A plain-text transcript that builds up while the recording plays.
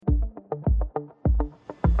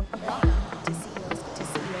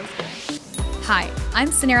Hi, I'm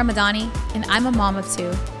Sanera Madani, and I'm a mom of two,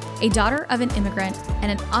 a daughter of an immigrant, and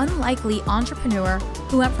an unlikely entrepreneur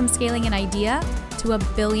who went from scaling an idea to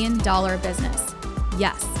 $1 billion business.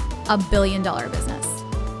 Yes, $1 billion business.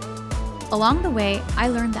 Along the way, I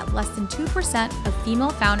learned that less than 2% of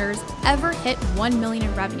female founders ever hit 1 million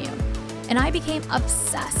in revenue, and I became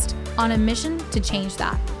obsessed on a mission to change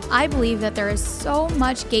that. I believe that there is so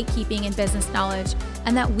much gatekeeping in business knowledge,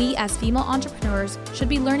 and that we as female entrepreneurs should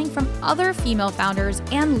be learning from other female founders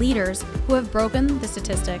and leaders who have broken the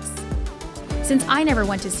statistics. Since I never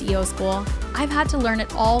went to CEO school, I've had to learn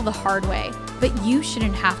it all the hard way, but you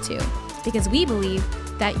shouldn't have to, because we believe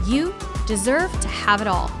that you deserve to have it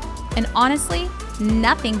all. And honestly,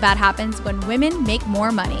 nothing bad happens when women make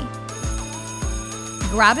more money.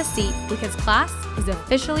 Grab a seat because class is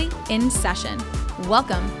officially in session.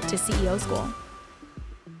 Welcome to CEO School.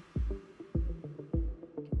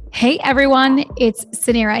 Hey everyone, it's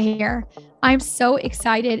Sanera here. I'm so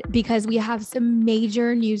excited because we have some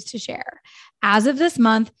major news to share. As of this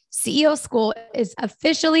month, CEO School is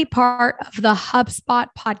officially part of the HubSpot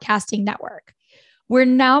podcasting network. We're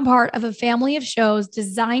now part of a family of shows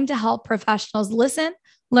designed to help professionals listen,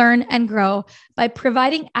 learn, and grow by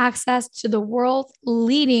providing access to the world's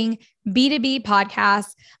leading B2B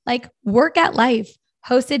podcasts like Work at Life,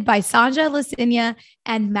 hosted by Sanja Lasagna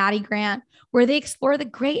and Maddie Grant, where they explore the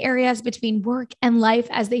gray areas between work and life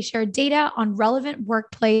as they share data on relevant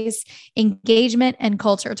workplace engagement and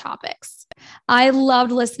culture topics. I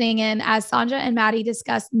loved listening in as Sanja and Maddie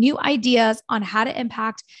discuss new ideas on how to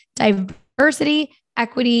impact diversity,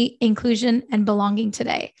 equity, inclusion, and belonging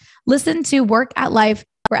today. Listen to Work at Life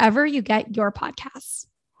wherever you get your podcasts.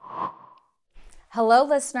 Hello,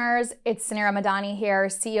 listeners. It's Sanera Madani here,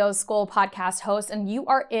 CEO School podcast host, and you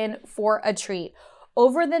are in for a treat.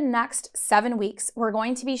 Over the next 7 weeks, we're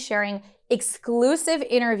going to be sharing exclusive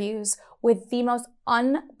interviews with the most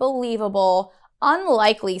unbelievable,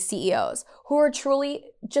 unlikely CEOs who are truly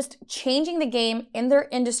just changing the game in their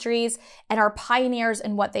industries and are pioneers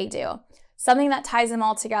in what they do. Something that ties them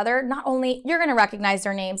all together, not only you're going to recognize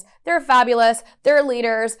their names, they're fabulous, they're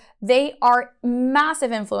leaders, they are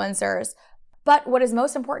massive influencers. But what is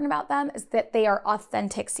most important about them is that they are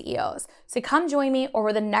authentic CEOs. So come join me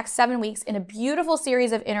over the next 7 weeks in a beautiful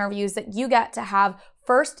series of interviews that you get to have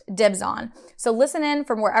first dibs on. So listen in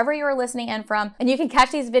from wherever you are listening in from, and you can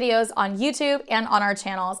catch these videos on YouTube and on our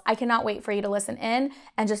channels. I cannot wait for you to listen in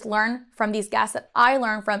and just learn from these guests that I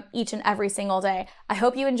learn from each and every single day. I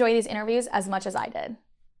hope you enjoy these interviews as much as I did.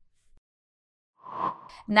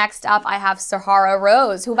 Next up, I have Sahara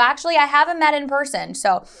Rose, who actually I haven't met in person.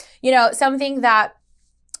 So, something that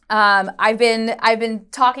I've been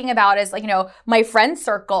talking about is my friend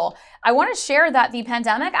circle. I want to share that the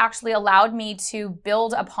pandemic actually allowed me to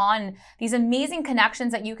build upon these amazing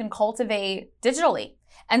connections that you can cultivate digitally.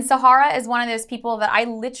 And Sahara is one of those people that I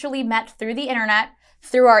literally met through the internet,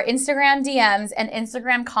 through our Instagram DMs and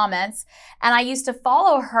Instagram comments. And I used to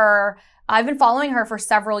follow her. I've been following her for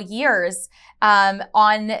several years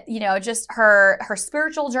on, just her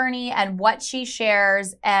spiritual journey and what she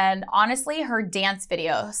shares, and honestly, her dance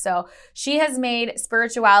videos. So she has made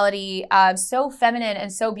spirituality so feminine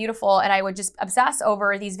and so beautiful, and I would just obsess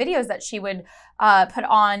over these videos that she would put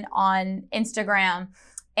on Instagram.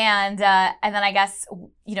 And then I guess,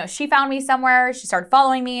 she found me somewhere, she started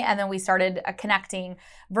following me, and then we started connecting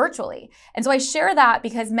virtually. And so I share that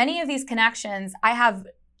because many of these connections I have,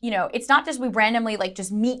 it's not just we randomly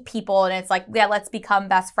just meet people and it's let's become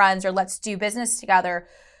best friends or let's do business together.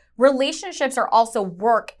 Relationships are also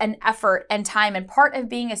work and effort and time. And part of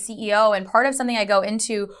being a CEO and part of something I go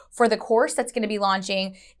into for the course that's going to be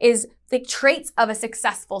launching is the traits of a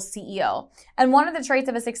successful CEO. And one of the traits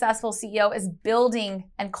of a successful CEO is building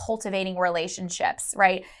and cultivating relationships,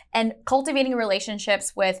 right? And cultivating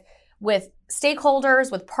relationships with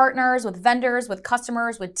stakeholders, with partners, with vendors, with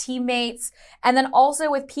customers, with teammates, and then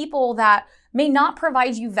also with people that may not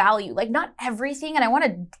provide you value. Not everything, and I want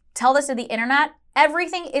to tell this to the internet,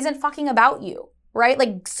 everything isn't fucking about you,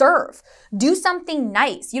 right? Serve. Do something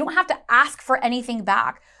nice. You don't have to ask for anything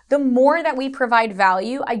back. The more that we provide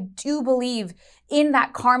value, I do believe in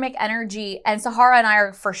that karmic energy, and Sahara and I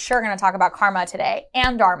are for sure going to talk about karma today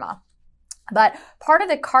and dharma. But part of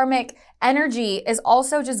the karmic energy is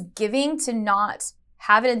also just giving to not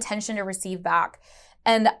have an intention to receive back.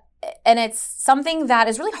 And And it's something that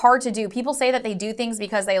is really hard to do. People say that they do things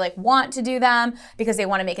because they like want to do them, because they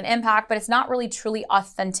want to make an impact, but it's not really truly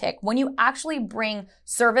authentic. When you actually bring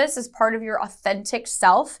service as part of your authentic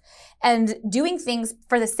self and doing things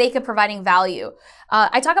for the sake of providing value.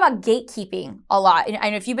 I talk about gatekeeping a lot.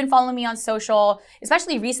 And if you've been following me on social,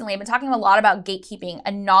 especially recently, I've been talking a lot about gatekeeping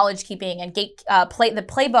and knowledge keeping and the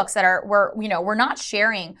playbooks that we're not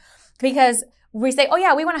sharing, because we say, oh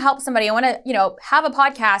yeah, we want to help somebody. I want to, have a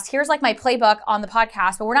podcast. Here's like my playbook on the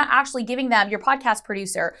podcast, but we're not actually giving them your podcast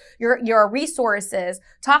producer, your resources,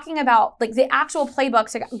 talking about like the actual playbook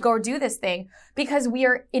to go do this thing, because we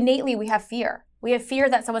have fear. We have fear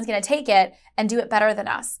that someone's going to take it and do it better than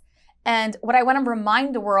us. And what I want to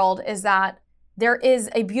remind the world is that there is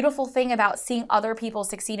a beautiful thing about seeing other people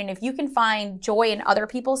succeed. And if you can find joy in other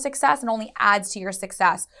people's success, it only adds to your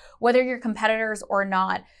success, whether you're competitors or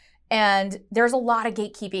not. And there's a lot of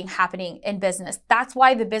gatekeeping happening in business. That's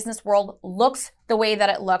why the business world looks the way that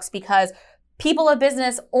it looks, because people of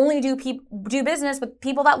business only do business with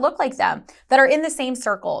people that look like them, that are in the same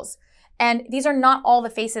circles. And these are not all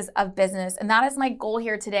the faces of business. And that is my goal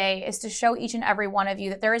here today, is to show each and every one of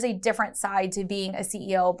you that there is a different side to being a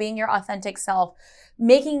CEO, being your authentic self,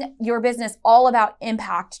 making your business all about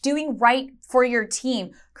impact, doing right for your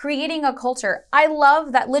team, creating a culture. I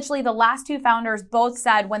love that literally the last two founders both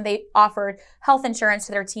said when they offered health insurance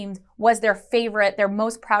to their teams was their favorite, their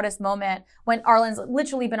most proudest moment, when Arlen's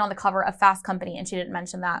literally been on the cover of Fast Company and she didn't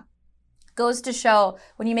mention that. Goes to show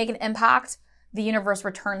when you make an impact, the universe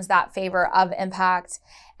returns that favor of impact.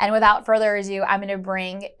 And without further ado, I'm going to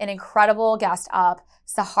bring an incredible guest up,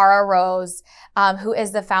 Sahara Rose, who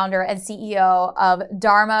is the founder and CEO of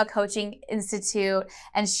Dharma Coaching Institute.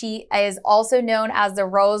 And she is also known as the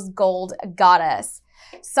Rose Gold Goddess.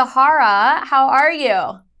 Sahara, how are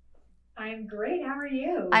you? I'm great. How are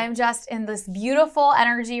you? I am just in this beautiful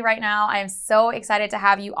energy right now. I am so excited to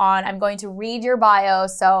have you on. I'm going to read your bio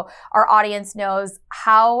so our audience knows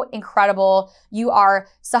how incredible you are.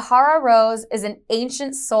 Sahara Rose is an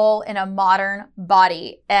ancient soul in a modern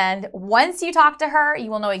body. And once you talk to her,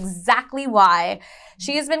 you will know exactly why.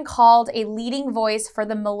 She has been called a leading voice for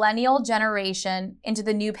the millennial generation into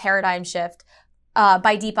the new paradigm shift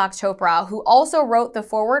by Deepak Chopra, who also wrote the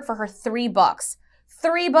foreword for her 3 books.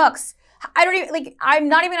 3 books. I'm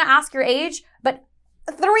not even going to ask your age, but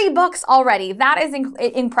 3 books already. That is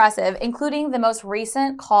impressive, including the most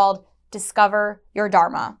recent called Discover Your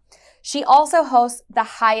Dharma. She also hosts the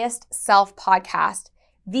Highest Self podcast,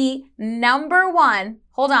 the #1,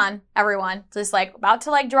 hold on, everyone, just about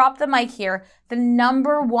to drop the mic here, the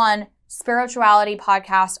 #1 spirituality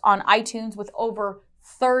podcast on iTunes with over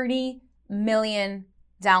 30 million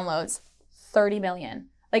downloads. 30 million.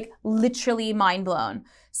 Literally mind blown.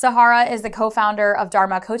 Sahara is the co-founder of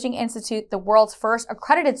Dharma Coaching Institute, the world's first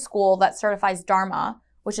accredited school that certifies Dharma,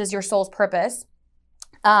 which is your soul's purpose,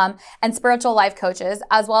 and spiritual life coaches,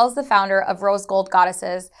 as well as the founder of Rose Gold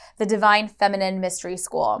Goddesses, the Divine Feminine Mystery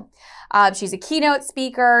School. She's a keynote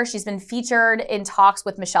speaker. She's been featured in talks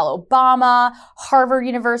with Michelle Obama, Harvard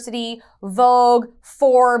University, Vogue,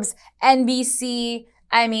 Forbes, NBC.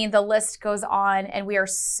 I mean, the list goes on, and we are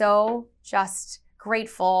so just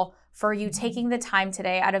grateful for you taking the time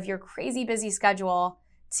today out of your crazy busy schedule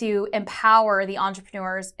to empower the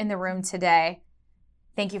entrepreneurs in the room today.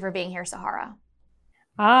 Thank you for being here, Sahara.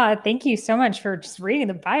 Thank you so much for just reading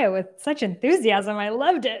the bio with such enthusiasm. I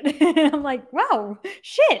loved it. I'm like, wow,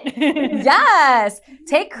 shit. Yes,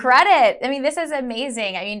 take credit. I mean, this is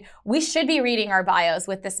amazing. I mean, we should be reading our bios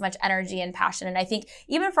with this much energy and passion. And I think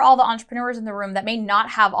even for all the entrepreneurs in the room that may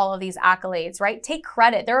not have all of these accolades, right? Take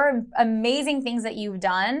credit. There are amazing things that you've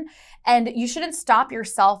done, and you shouldn't stop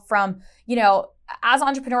yourself from, as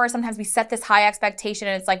entrepreneurs, sometimes we set this high expectation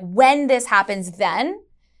and it's like, when this happens, then.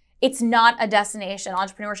 It's not a destination.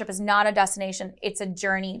 Entrepreneurship is not a destination. It's a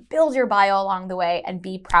journey. Build your bio along the way and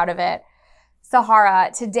be proud of it.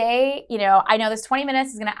 Sahara, today, I know this 20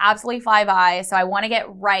 minutes is going to absolutely fly by, so I want to get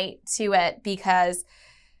right to it because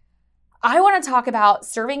I want to talk about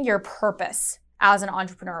serving your purpose as an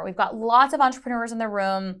entrepreneur. We've got lots of entrepreneurs in the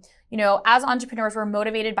room. As entrepreneurs, we're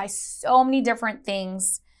motivated by so many different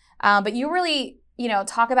things, but you really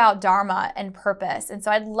talk about Dharma and purpose. And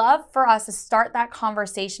so I'd love for us to start that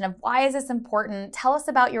conversation of why is this important? Tell us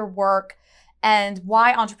about your work and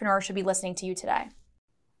why entrepreneurs should be listening to you today.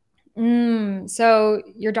 So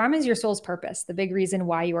your Dharma is your soul's purpose, the big reason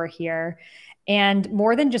why you are here. And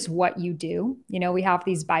more than just what you do, we have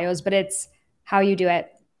these bios, but it's how you do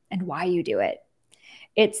it and why you do it.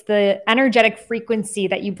 It's the energetic frequency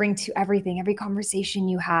that you bring to everything, every conversation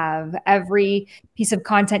you have, every piece of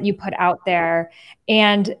content you put out there.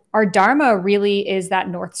 And our Dharma really is that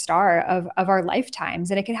North Star of our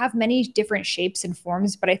lifetimes. And it can have many different shapes and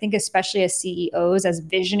forms. But I think, especially as CEOs, as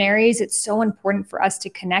visionaries, it's so important for us to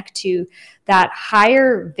connect to that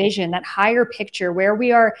higher vision, that higher picture, where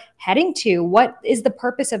we are heading to. What is the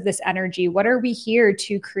purpose of this energy? What are we here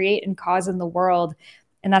to create and cause in the world?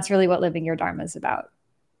 And that's really what living your Dharma is about.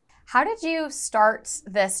 How did you start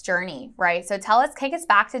this journey, right? So take us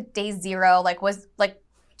back to day zero.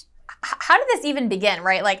 How did this even begin,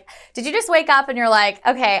 right? Like, did you just wake up and you're like,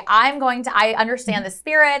 okay, I understand the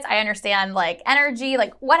spirits, I understand like energy,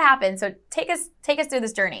 like what happened? So take us through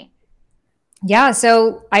this journey. Yeah.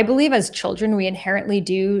 So I believe as children, we inherently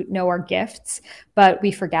do know our gifts, but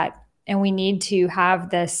we forget. And we need to have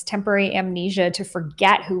this temporary amnesia to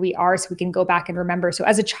forget who we are so we can go back and remember. So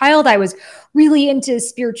as a child, I was really into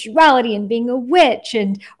spirituality and being a witch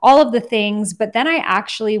and all of the things. But then I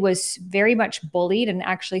actually was very much bullied and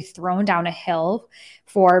actually thrown down a hill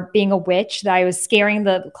for being a witch, that I was scaring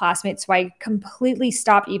the classmates. So I completely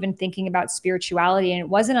stopped even thinking about spirituality. And it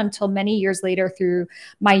wasn't until many years later through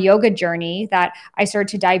my yoga journey that I started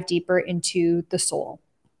to dive deeper into the soul.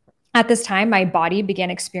 At this time, my body began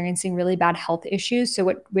experiencing really bad health issues. So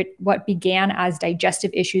what began as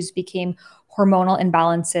digestive issues became hormonal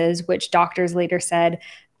imbalances, which doctors later said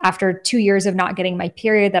after 2 years of not getting my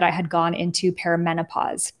period that I had gone into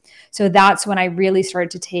perimenopause. So that's when I really started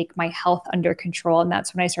to take my health under control. And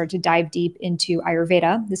that's when I started to dive deep into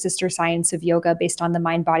Ayurveda, the sister science of yoga based on the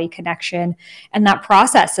mind-body connection. And that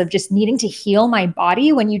process of just needing to heal my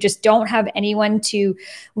body when you just don't have anyone to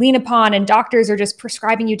lean upon and doctors are just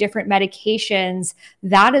prescribing you different medications.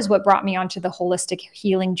 That is what brought me onto the holistic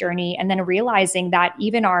healing journey. And then realizing that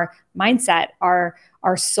even our mindset, our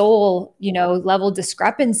soul, level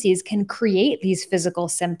discrepancies can create these physical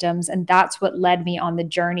symptoms. And that's what led me on the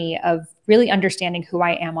journey of really understanding who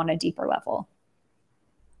I am on a deeper level.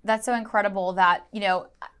 That's so incredible that,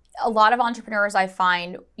 a lot of entrepreneurs I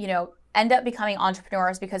find, end up becoming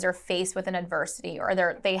entrepreneurs because they're faced with an adversity or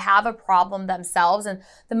they have a problem themselves. And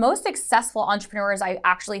the most successful entrepreneurs I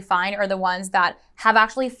actually find are the ones that have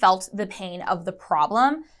actually felt the pain of the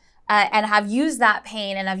problem. And have used that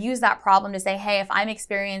pain and have used that problem to say, hey, if I'm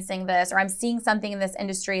experiencing this or I'm seeing something in this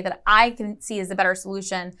industry that I can see as a better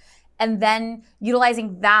solution, and then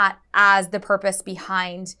utilizing that as the purpose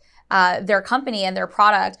behind their company and their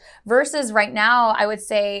product. Versus right now, I would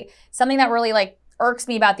say something that really irks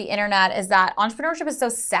me about the internet is that entrepreneurship is so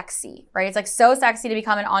sexy, right? It's so sexy to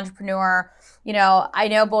become an entrepreneur. I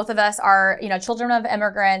know both of us are, children of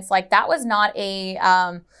immigrants. That was not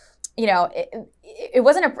a, it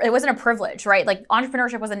wasn't a privilege, right?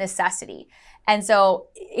 Entrepreneurship was a necessity. And so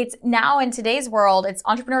it's now in today's world,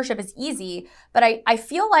 entrepreneurship is easy, but I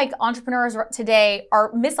feel like entrepreneurs today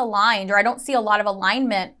are misaligned, or I don't see a lot of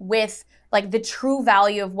alignment with the true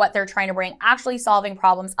value of what they're trying to bring, actually solving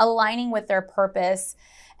problems, aligning with their purpose.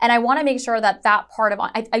 And I want to make sure that part of,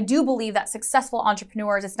 I do believe that successful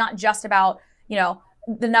entrepreneurs, it's not just about,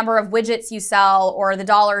 the number of widgets you sell or the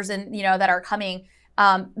dollars that are coming.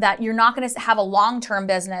 That you're not going to have a long-term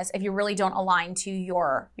business if you really don't align to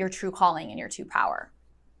your true calling and your true power.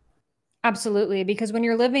 Absolutely. Because when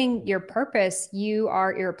you're living your purpose, you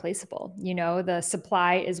are irreplaceable. The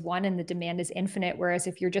supply is one and the demand is infinite. Whereas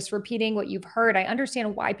if you're just repeating what you've heard, I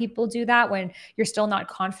understand why people do that when you're still not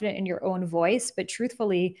confident in your own voice. But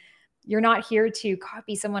truthfully, you're not here to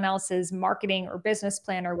copy someone else's marketing or business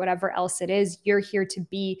plan or whatever else it is. You're here to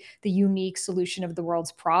be the unique solution of the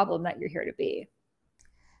world's problem that you're here to be.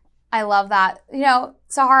 I love that.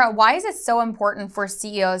 Sahara, why is it so important for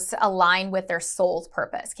CEOs to align with their soul's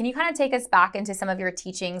purpose? Can you kind of take us back into some of your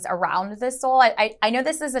teachings around the soul? I know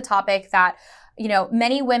this is a topic that,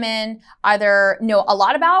 many women either know a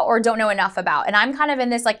lot about or don't know enough about. And I'm kind of in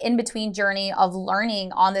this in-between journey of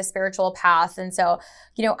learning on this spiritual path. And so,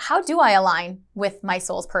 how do I align with my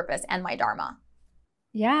soul's purpose and my Dharma?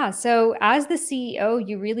 Yeah. So as the CEO,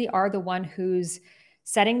 you really are the one who's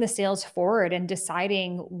setting the sails forward and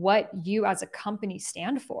deciding what you as a company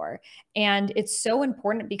stand for. And it's so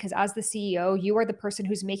important because as the CEO, you are the person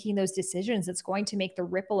who's making those decisions that's going to make the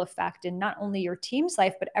ripple effect in not only your team's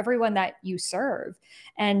life, but everyone that you serve,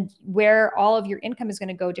 and where all of your income is going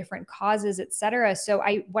to go, different causes, et cetera. So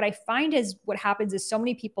what I find is what happens is so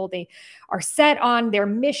many people, they are set on their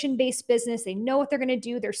mission-based business. They know what they're going to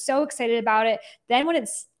do. They're so excited about it. Then when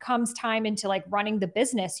comes time into running the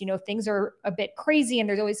business, things are a bit crazy and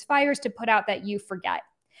there's always fires to put out that you forget.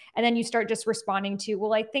 And then you start just responding to,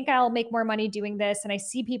 well, I think I'll make more money doing this. And I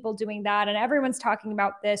see people doing that. And everyone's talking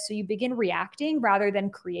about this. So you begin reacting rather than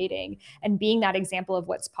creating and being that example of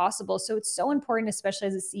what's possible. So it's so important, especially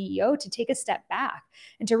as a CEO, to take a step back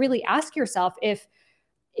and to really ask yourself, if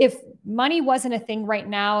money wasn't a thing right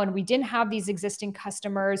now and we didn't have these existing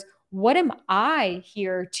customers, what am I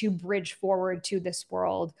here to bridge forward to this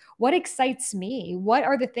world? What excites me? What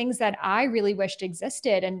are the things that I really wished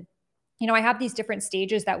existed? And I have these different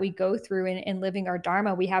stages that we go through in living our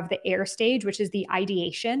Dharma. We have the air stage, which is the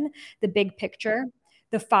ideation, the big picture,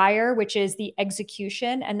 the fire, which is the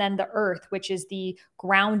execution, and then the earth, which is the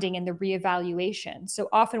grounding and the reevaluation. So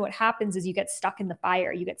often what happens is you get stuck in the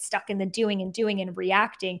fire, you get stuck in the doing and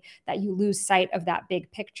reacting, that you lose sight of that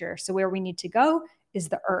big picture. So where we need to go is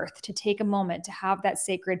the earth, to take a moment, to have that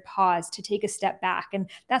sacred pause, to take a step back. And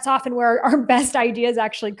that's often where our best ideas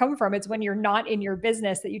actually come from. It's when you're not in your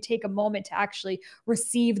business that you take a moment to actually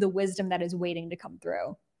receive the wisdom that is waiting to come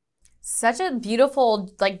through. Such a beautiful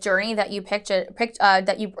journey that you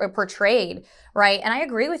that you portrayed, right? And I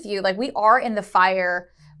agree with you. Like, we are in the fire,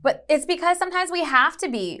 but it's because sometimes we have to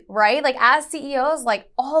be, right? Like, as CEOs, like,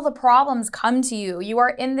 all the problems come to you. You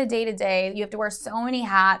are in the day-to-day. You have to wear so many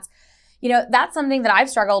hats. That's something that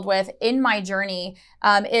I've struggled with in my journey,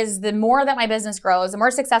 is the more that my business grows, the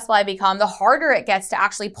more successful I become, the harder it gets to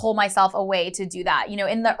actually pull myself away to do that.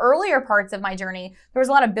 In the earlier parts of my journey, there was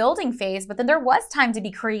a lot of building phase, but then there was time to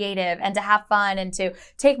be creative and to have fun and to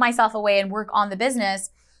take myself away and work on the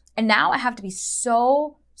business. And now I have to be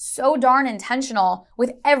so darn intentional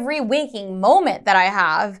with every waking moment that I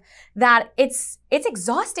have, that it's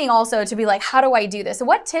exhausting also to be like, how do I do this? So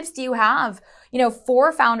what tips do you have,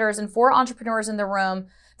 for founders and for entrepreneurs in the room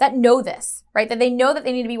that know this, right? That they know that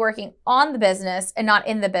they need to be working on the business and not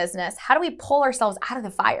in the business. How do we pull ourselves out of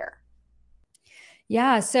the fire?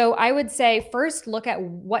 Yeah. So I would say first look at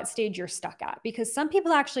what stage you're stuck at, because some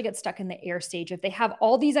people actually get stuck in the air stage. If they have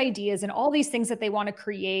all these ideas and all these things that they want to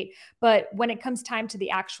create, but when it comes time to the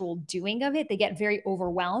actual doing of it, they get very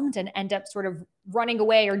overwhelmed and end up sort of running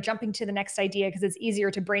away or jumping to the next idea because it's easier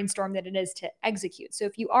to brainstorm than it is to execute. So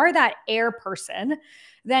if you are that air person,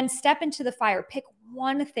 then step into the fire. Pick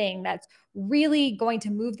one thing that's really going to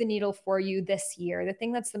move the needle for you this year, the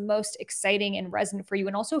thing that's the most exciting and resonant for you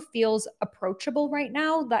and also feels approachable right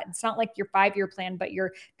now. That it's not like your 5-year plan, but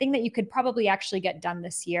your thing that you could probably actually get done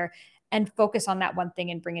this year, and focus on that one thing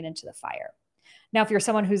and bring it into the fire. Now, if you're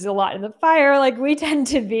someone who's a lot in the fire, like we tend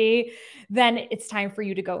to be, then it's time for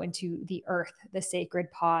you to go into the earth, the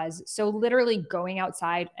sacred pause. So literally going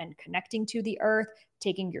outside and connecting to the earth,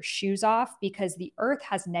 taking your shoes off, because the earth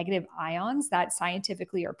has negative ions that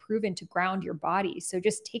scientifically are proven to ground your body. So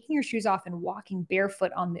just taking your shoes off and walking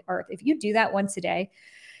barefoot on the earth, if you do that once a day,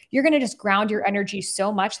 you're going to just ground your energy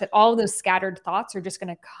so much that all of those scattered thoughts are just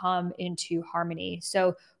going to come into harmony.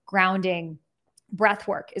 So grounding. Breath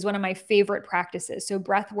work is one of my favorite practices. So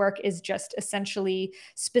breath work is just essentially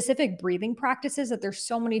specific breathing practices that there's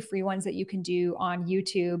so many free ones that you can do on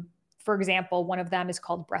YouTube. For example, one of them is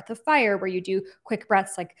called Breath of Fire, where you do quick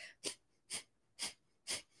breaths like,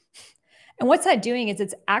 and what's that doing is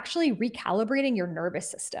it's actually recalibrating your nervous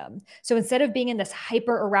system. So instead of being in this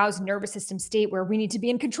hyper aroused nervous system state where we need to be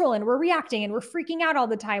in control and we're reacting and we're freaking out all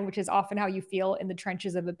the time, which is often how you feel in the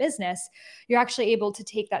trenches of a business, you're actually able to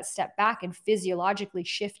take that step back and physiologically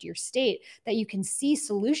shift your state, that you can see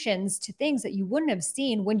solutions to things that you wouldn't have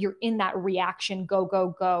seen when you're in that reaction, go,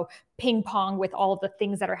 go, go, ping pong with all of the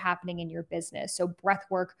things that are happening in your business. So breath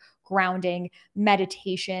work, grounding,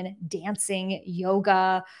 meditation, dancing,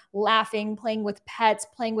 yoga, laughing, playing with pets,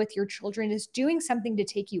 playing with your children, is doing something to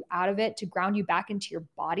take you out of it, to ground you back into your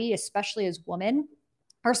body, especially as women.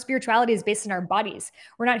 Our spirituality is based in our bodies.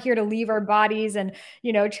 We're not here to leave our bodies and,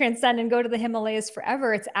 transcend and go to the Himalayas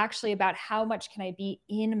forever. It's actually about how much can I be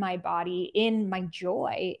in my body, in my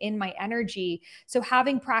joy, in my energy. So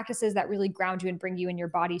having practices that really ground you and bring you in your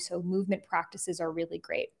body. So movement practices are really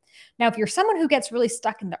great. Now, if you're someone who gets really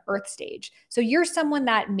stuck in the earth stage, so you're someone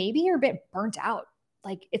that maybe you're a bit burnt out,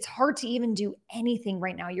 like it's hard to even do anything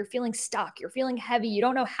right now. You're feeling stuck. You're feeling heavy. You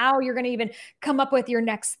don't know how you're going to even come up with your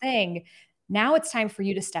next thing. Now it's time for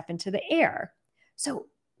you to step into the air. So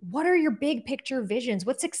what are your big picture visions?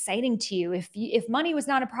 What's exciting to you? If money was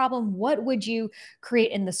not a problem, what would you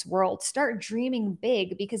create in this world? Start dreaming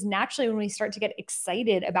big, because naturally when we start to get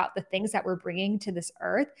excited about the things that we're bringing to this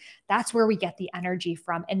earth, that's where we get the energy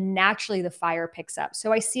from. And naturally the fire picks up.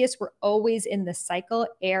 So I see us, we're always in this cycle,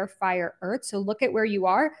 air, fire, earth. So look at where you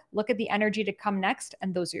are, look at the energy to come next,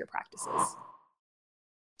 and those are your practices.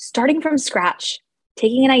 Starting from scratch,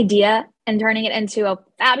 taking an idea and turning it into a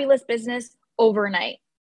fabulous business overnight.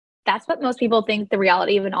 That's what most people think the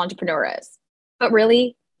reality of an entrepreneur is. But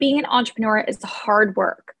really, being an entrepreneur is hard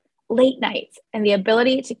work, late nights, and the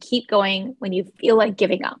ability to keep going when you feel like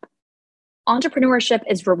giving up. Entrepreneurship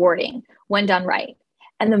is rewarding when done right.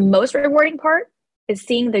 And the most rewarding part is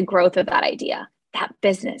seeing the growth of that idea, that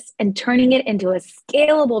business, and turning it into a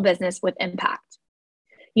scalable business with impact.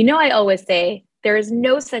 You know, I always say there is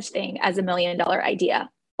no such thing as $1 million idea,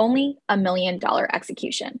 only $1 million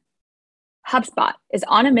execution. HubSpot is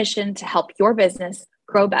on a mission to help your business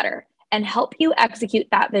grow better and help you execute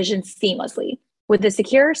that vision seamlessly with a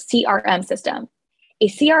secure CRM system. A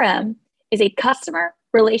CRM is a customer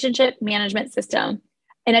relationship management system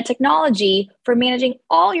and a technology for managing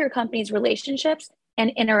all your company's relationships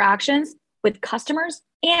and interactions with customers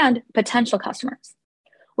and potential customers.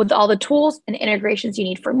 With all the tools and integrations you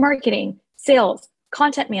need for marketing, sales,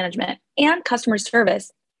 content management, and customer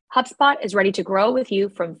service, HubSpot is ready to grow with you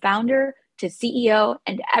from founder to CEO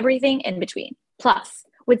and everything in between. Plus,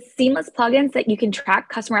 with seamless plugins that you can track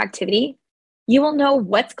customer activity, you will know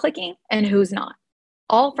what's clicking and who's not,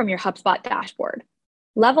 all from your HubSpot dashboard.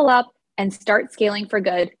 Level up and start scaling for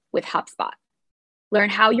good with HubSpot. Learn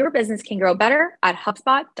how your business can grow better at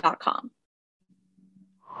HubSpot.com.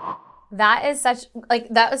 That is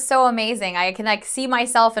that was so amazing. I can see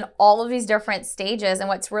myself in all of these different stages. And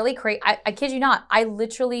what's really crazy, I kid you not, I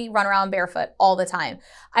literally run around barefoot all the time.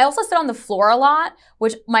 I also sit on the floor a lot,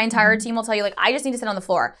 which my entire team will tell you, I just need to sit on the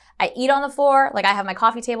floor. I eat on the floor. I have my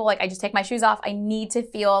coffee table. I just take my shoes off. I need to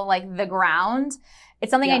feel the ground. It's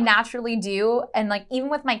something I naturally do. And even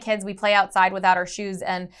with my kids, we play outside without our shoes.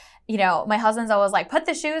 And, my husband's always put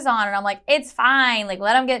the shoes on. And I'm it's fine. Let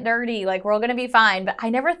them get dirty. We're all going to be fine. But I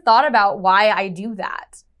never thought about why I do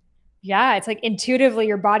that. Yeah, it's intuitively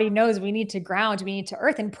your body knows we need to ground, we need to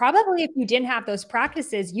earth. And probably if you didn't have those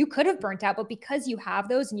practices, you could have burnt out. But because you have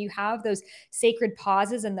those and you have those sacred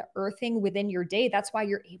pauses and the earthing within your day, that's why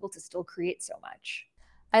you're able to still create so much.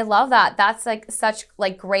 I love that. That's such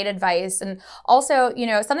great advice. And also,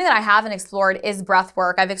 something that I haven't explored is breath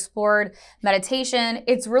work. I've explored meditation.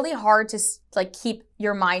 It's really hard to keep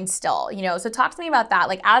your mind still, So talk to me about that.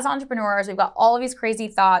 As entrepreneurs, we've got all of these crazy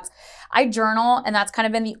thoughts. I journal, and that's kind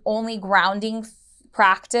of been the only grounding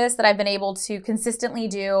practice that I've been able to consistently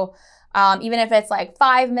do. Even if it's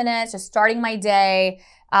 5 minutes, just starting my day.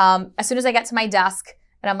 As soon as I get to my desk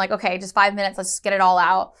and I'm okay, just 5 minutes, let's just get it all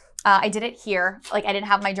out. I did it here. I didn't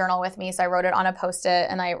have my journal with me, so I wrote it on a Post-it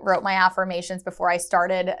and I wrote my affirmations before I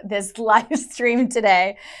started this live stream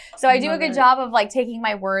today. So I do a good job of taking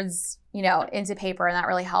my words, into paper, and that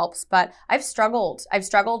really helps. But I've struggled. I've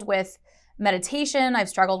struggled with meditation. I've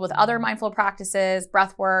struggled with other mindful practices,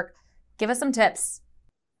 breath work. Give us some tips.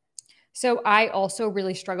 So I also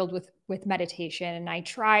really struggled with meditation, and I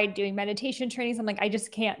tried doing meditation trainings. I'm I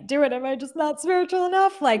just can't do it. Am I just not spiritual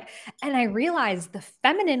enough? And I realized the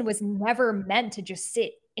feminine was never meant to just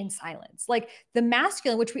sit in silence. The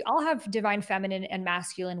masculine, which we all have divine feminine and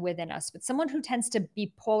masculine within us, but someone who tends to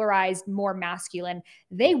be polarized more masculine,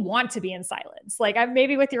 they want to be in silence. I'm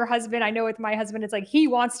maybe with your husband. I know with my husband, it's he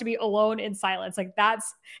wants to be alone in silence.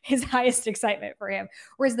 That's his highest excitement for him.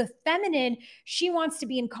 Whereas the feminine, she wants to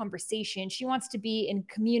be in conversation. She wants to be in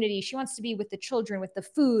community. She wants to be with the children, with the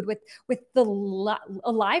food, with the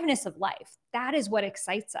aliveness of life. That is what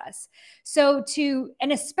excites us. So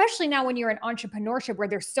and especially now when you're in entrepreneurship where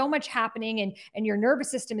there's so much happening and your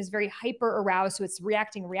nervous system is very hyper aroused. So it's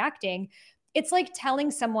reacting. It's like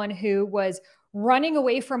telling someone who was running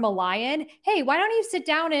away from a lion, hey, why don't you sit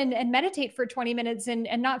down and meditate for 20 minutes and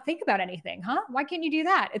not think about anything, huh? Why can't you do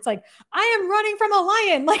that? It's I am running from a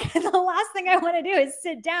lion. The last thing I want to do is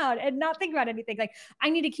sit down and not think about anything. I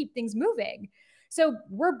need to keep things moving. So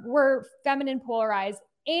we're feminine polarized,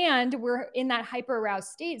 and we're in that hyper aroused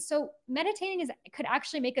state. So meditating could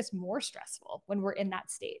actually make us more stressful when we're in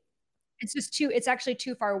that state. It's actually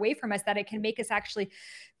too far away from us that it can make us actually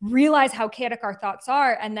realize how chaotic our thoughts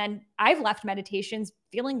are. And then I've left meditations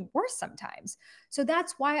feeling worse sometimes. So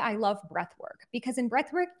that's why I love breath work, because in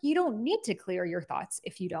breath work, you don't need to clear your thoughts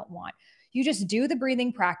if you don't want. You just do the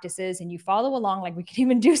breathing practices and you follow along. We can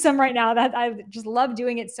even do some right now. That I just love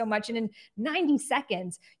doing it so much. And in 90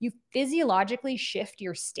 seconds, you physiologically shift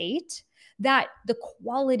your state, that the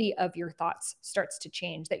quality of your thoughts starts to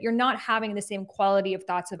change, that you're not having the same quality of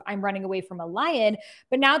thoughts of I'm running away from a lion,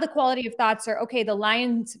 but now the quality of thoughts are, okay, the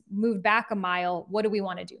lion's moved back a mile. What do we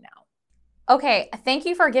want to do now? Okay, thank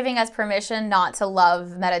you for giving us permission not to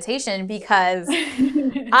love meditation, because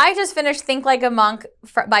I just finished Think Like a Monk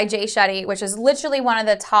by Jay Shetty, which is literally one of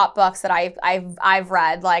the top books that I've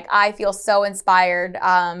read. Like, I feel so inspired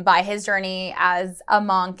by his journey as a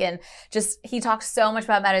monk, and just he talks so much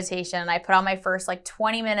about meditation. I put on my first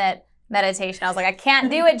 20-minute meditation. I was like, I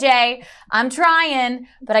can't do it, Jay. I'm trying,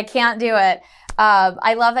 but I can't do it.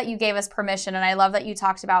 I love that you gave us permission, and I love that you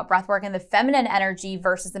talked about breathwork and the feminine energy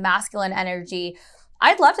versus the masculine energy.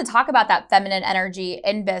 I'd love to talk about that feminine energy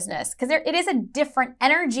in business, because it is a different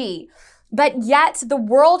energy, but yet the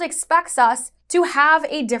world expects us to have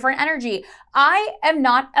a different energy. I am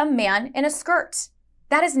not a man in a skirt.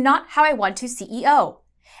 That is not how I want to CEO.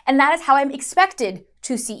 And that is how I'm expected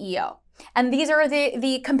to CEO. And these are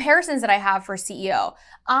the comparisons that I have for CEO.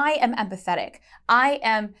 I am empathetic. I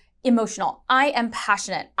am emotional. I am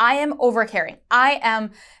passionate. I am overcaring. I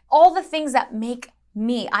am all the things that make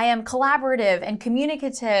me. I am collaborative and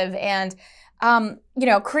communicative and,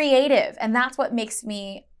 creative. And that's what makes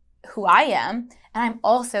me who I am. And I'm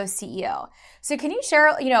also CEO. So can you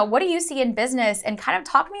share, what do you see in business, and kind of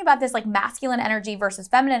talk to me about this masculine energy versus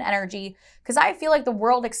feminine energy? Because I feel like the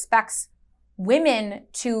world expects women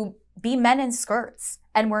to be men in skirts,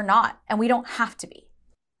 and we're not, and we don't have to be.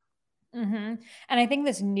 Mm-hmm. And I think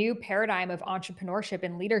this new paradigm of entrepreneurship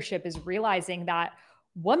and leadership is realizing that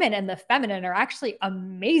women and the feminine are actually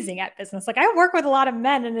amazing at business. I work with a lot of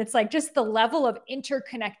men, and it's just the level of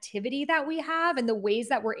interconnectivity that we have and the ways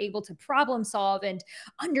that we're able to problem solve and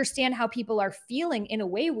understand how people are feeling. In a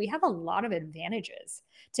way, we have a lot of advantages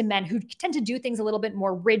to men who tend to do things a little bit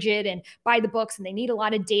more rigid and by the books, and they need a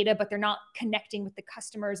lot of data, but they're not connecting with the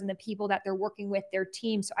customers and the people that they're working with, their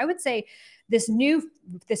team. So I would say this new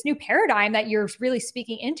paradigm that you're really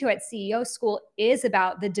speaking into at CEO School is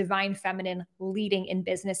about the divine feminine leading in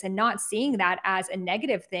business, and not seeing that as a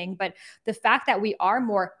negative thing, but the fact that we are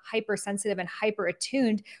more hypersensitive and hyper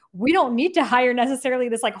attuned. We don't need to hire necessarily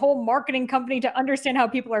this whole marketing company to understand how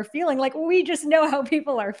people are feeling. We just know how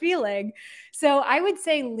people are feeling. So I would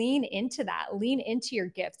say lean into that, lean into your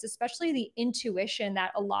gifts, especially the intuition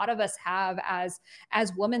that a lot of us have as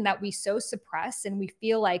women that we so suppress. And we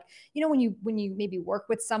feel when you maybe work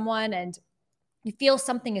with someone and you feel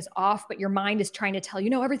something is off, but your mind is trying to tell you,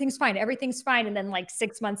 no, everything's fine. And then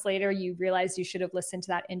 6 months later, you realize you should have listened to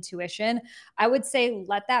that intuition. I would say,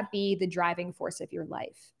 let that be the driving force of your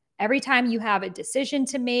life. Every time you have a decision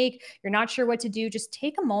to make, you're not sure what to do, just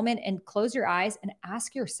take a moment and close your eyes and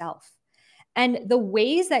ask yourself. And the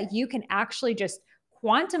ways that you can actually just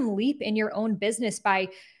quantum leap in your own business by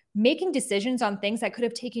making decisions on things that could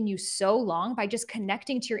have taken you so long, by just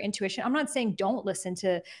connecting to your intuition. I'm not saying don't listen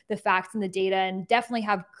to the facts and the data, and definitely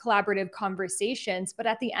have collaborative conversations. But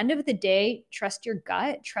at the end of the day, trust your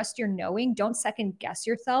gut, trust your knowing. Don't second guess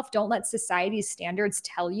yourself. Don't let society's standards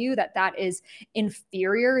tell you that that is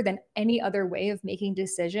inferior than any other way of making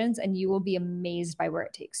decisions. And you will be amazed by where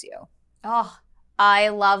it takes you. Oh, I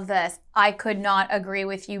love this. I could not agree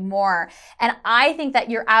with you more. And I think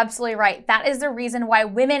that you're absolutely right. That is the reason why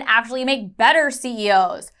women actually make better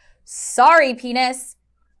CEOs. Sorry, penis.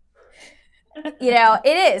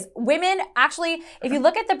 It is. Women actually, if you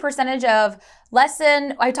look at the percentage of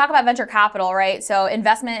I talk about venture capital, right? So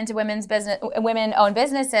investment into women-owned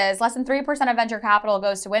businesses, less than 3% of venture capital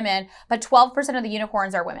goes to women, but 12% of the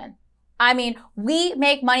unicorns are women. I mean, we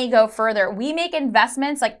make money go further. We make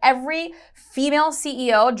investments. Every female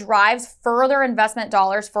CEO drives further investment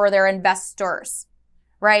dollars for their investors,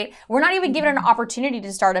 right? We're not even given an opportunity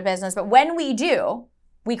to start a business, but when we do,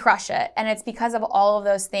 we crush it. And it's because of all of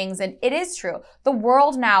those things. And it is true. The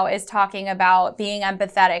world now is talking about being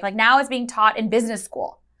empathetic. Now it's being taught in business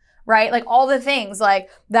school, right? All the things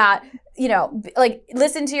that,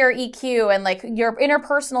 listen to your EQ and your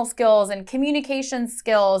interpersonal skills and communication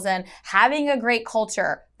skills and having a great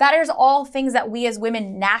culture. That is all things that we as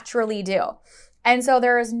women naturally do. And so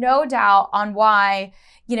there is no doubt on why,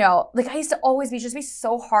 I used to always be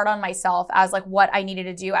so hard on myself as what I needed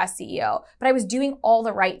to do as CEO, but I was doing all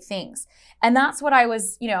the right things. And that's what I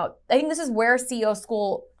was, I think this is where CEO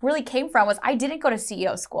School really came from, was I didn't go to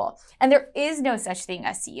CEO School. And there is no such thing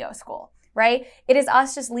as CEO School, right? It is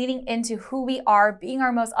us just leaning into who we are, being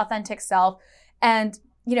our most authentic self, and,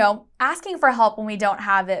 asking for help when we don't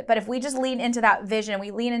have it. But if we just lean into that vision,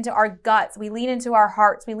 we lean into our guts, we lean into our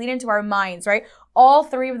hearts, we lean into our minds, right? All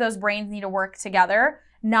three of those brains need to work together,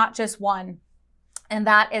 not just one. And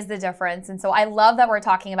that is the difference. And so I love that we're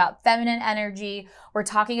talking about feminine energy. We're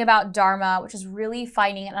talking about Dharma, which is really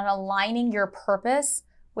finding and aligning your purpose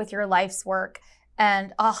with your life's work.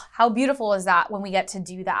 And how beautiful is that when we get to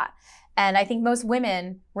do that? And I think most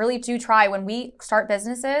women really do try. When we start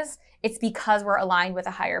businesses, it's because we're aligned with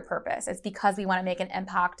a higher purpose. It's because we want to make an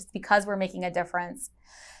impact. It's because we're making a difference.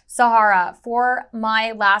 Sahara, for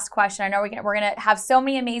my last question, I know we're gonna have so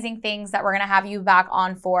many amazing things that we're gonna have you back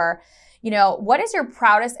on for. What is your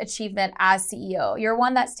proudest achievement as CEO? You're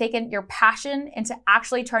one that's taken your passion into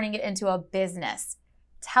actually turning it into a business.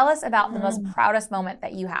 Tell us about the most proudest moment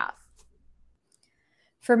that you have.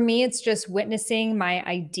 For me, it's just witnessing my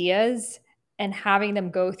ideas and having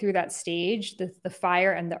them go through that stage, the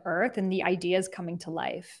fire and the earth, and the ideas coming to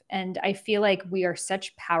life. And I feel like we are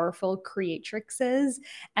such powerful creatrixes.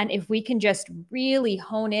 And if we can just really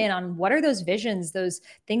hone in on what are those visions, those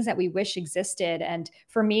things that we wish existed. And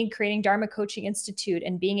for me, creating Dharma Coaching Institute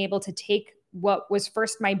and being able to take what was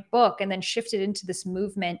first my book and then shift it into this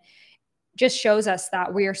movement just shows us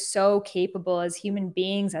that we are so capable as human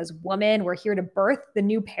beings, as women. We're here to birth the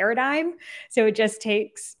new paradigm. So it just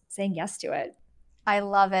takes saying yes to it. I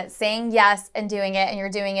love it. Saying yes and doing it, and you're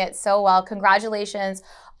doing it so well. Congratulations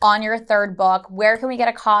on your third book. Where can we get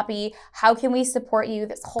a copy? How can we support you?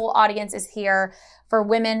 This whole audience is here for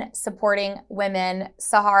women supporting women.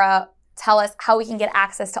 Sahara, tell us how we can get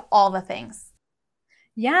access to all the things.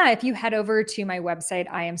 Yeah, if you head over to my website,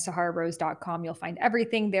 iamsahararose.com, you'll find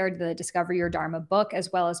everything there, the Discover Your Dharma book,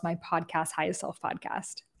 as well as my podcast, Highest Self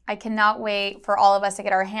podcast. I cannot wait for all of us to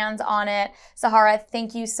get our hands on it. Sahara,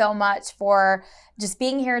 thank you so much for just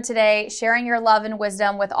being here today, sharing your love and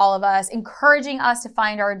wisdom with all of us, encouraging us to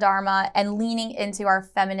find our Dharma and leaning into our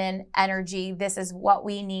feminine energy. This is what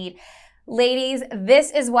we need. Ladies,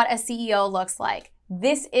 this is what a CEO looks like.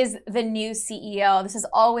 This is the new CEO. This has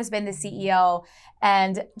always been the CEO.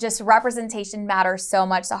 And just representation matters so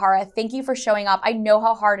much. Sahara, thank you for showing up. I know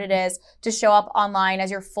how hard it is to show up online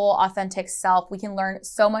as your full, authentic self. We can learn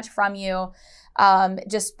so much from you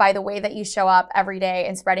just by the way that you show up every day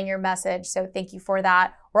and spreading your message. So thank you for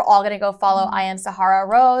that. We're all going to go follow I Am Sahara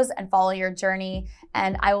Rose and follow your journey.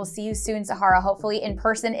 And I will see you soon, Sahara, hopefully in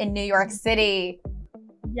person in New York City.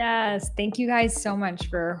 Yes. Thank you guys so much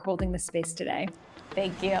for holding this space today.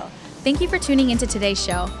 Thank you. Thank you for tuning into today's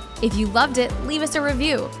show. If you loved it, leave us a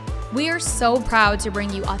review. We are so proud to bring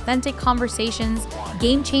you authentic conversations,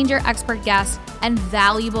 game changer expert guests, and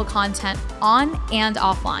valuable content on and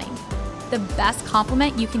offline. The best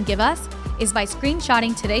compliment you can give us is by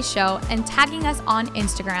screenshotting today's show and tagging us on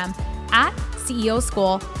Instagram at CEO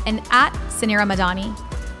School and at Suneera Madhani.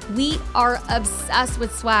 We are obsessed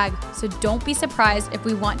with swag, so don't be surprised if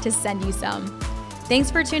we want to send you some. Thanks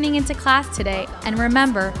for tuning into class today, and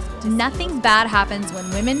remember, nothing bad happens when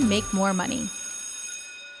women make more money.